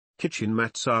kitchen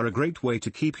mats are a great way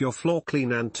to keep your floor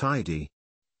clean and tidy.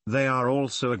 They are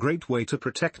also a great way to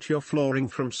protect your flooring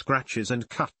from scratches and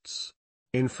cuts.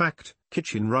 In fact,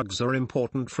 kitchen rugs are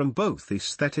important from both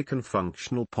aesthetic and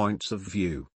functional points of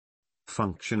view.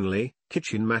 Functionally,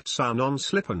 kitchen mats are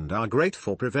non-slip and are great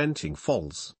for preventing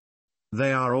falls.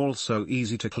 They are also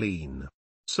easy to clean.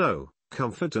 So,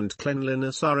 comfort and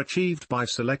cleanliness are achieved by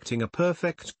selecting a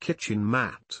perfect kitchen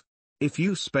mat. If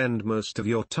you spend most of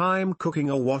your time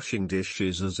cooking or washing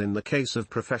dishes, as in the case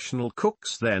of professional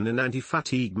cooks, then an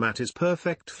anti-fatigue mat is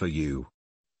perfect for you.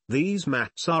 These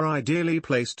mats are ideally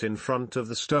placed in front of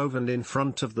the stove and in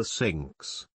front of the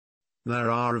sinks.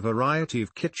 There are a variety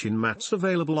of kitchen mats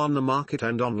available on the market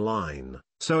and online,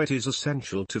 so it is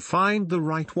essential to find the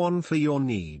right one for your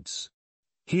needs.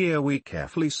 Here we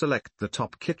carefully select the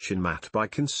top kitchen mat by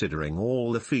considering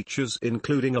all the features,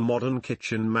 including a modern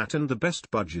kitchen mat and the best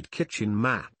budget kitchen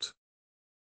mat.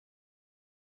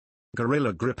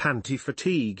 Gorilla Grip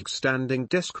Anti-Fatigue Standing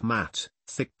Desk Mat,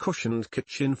 Thick Cushioned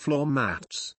Kitchen Floor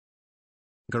Mats.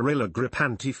 Gorilla Grip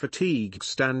Anti-Fatigue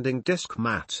Standing Desk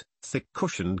Mat, Thick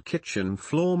Cushioned Kitchen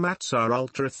Floor Mats are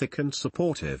ultra-thick and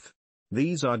supportive.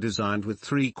 These are designed with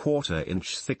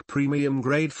 3/4-inch thick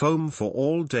premium-grade foam for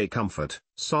all-day comfort.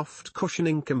 Soft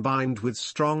cushioning combined with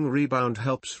strong rebound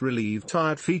helps relieve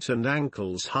tired feet and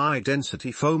ankles.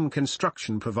 High-density foam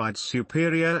construction provides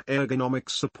superior ergonomic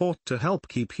support to help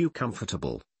keep you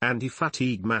comfortable.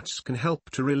 Anti-fatigue mats can help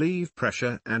to relieve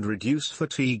pressure and reduce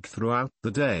fatigue throughout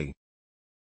the day.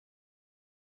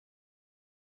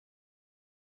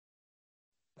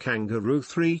 KANGAROO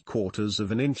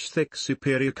 3/4-inch thick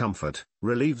superior comfort,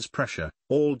 relieves pressure,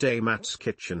 all-day mats.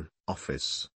 Kitchen,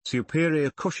 office, superior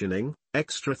cushioning,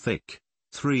 extra thick,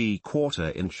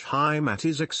 3/4-inch high mat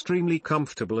is extremely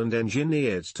comfortable and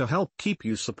engineered to help keep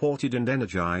you supported and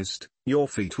energized. Your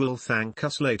feet will thank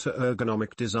us later.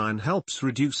 Ergonomic design helps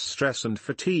reduce stress and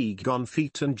fatigue on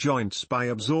feet and joints by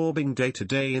absorbing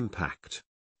day-to-day impact.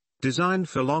 Designed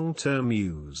for long-term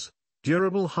use.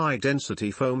 Durable high-density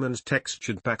foam and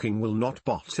textured backing will not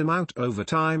bottom out over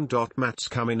time. Mats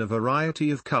come in a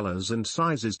variety of colors and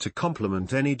sizes to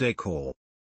complement any decor.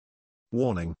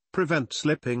 Warning: prevent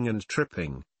slipping and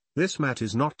tripping. This mat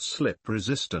is not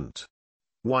slip-resistant.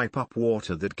 Wipe up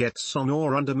water that gets on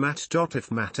or under mat.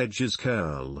 If mat edges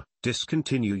curl,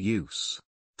 discontinue use.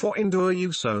 For indoor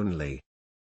use only.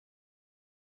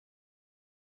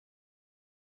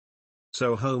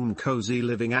 So Home Cozy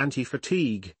Living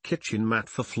Anti-Fatigue Kitchen Mat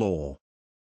for Floor.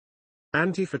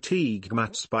 Anti-fatigue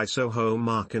mats by So Home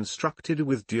are constructed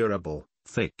with durable,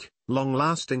 thick,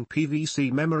 long-lasting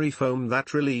PVC memory foam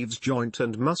that relieves joint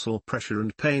and muscle pressure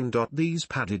and pain. These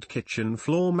padded kitchen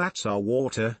floor mats are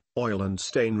water, oil and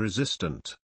stain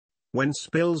resistant. When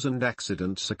spills and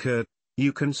accidents occur,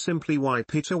 you can simply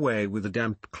wipe it away with a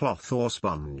damp cloth or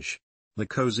sponge. The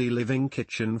Cozy Living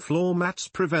kitchen floor mats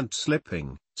prevent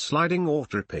slipping, sliding or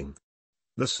tripping.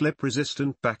 The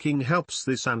slip-resistant backing helps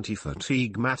this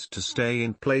anti-fatigue mat to stay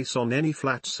in place on any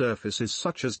flat surfaces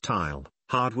such as tile,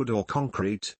 hardwood or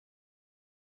concrete.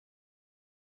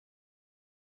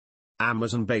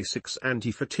 Amazon Basics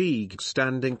Anti-Fatigue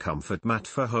Standing Comfort Mat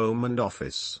for Home and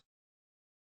Office.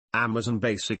 Amazon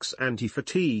Basics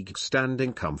Anti-Fatigue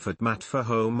Standing Comfort Mat for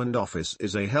Home and Office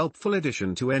is a helpful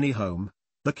addition to any home.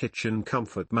 The kitchen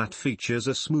comfort mat features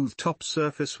a smooth top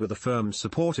surface with a firm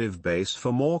supportive base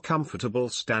for more comfortable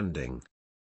standing.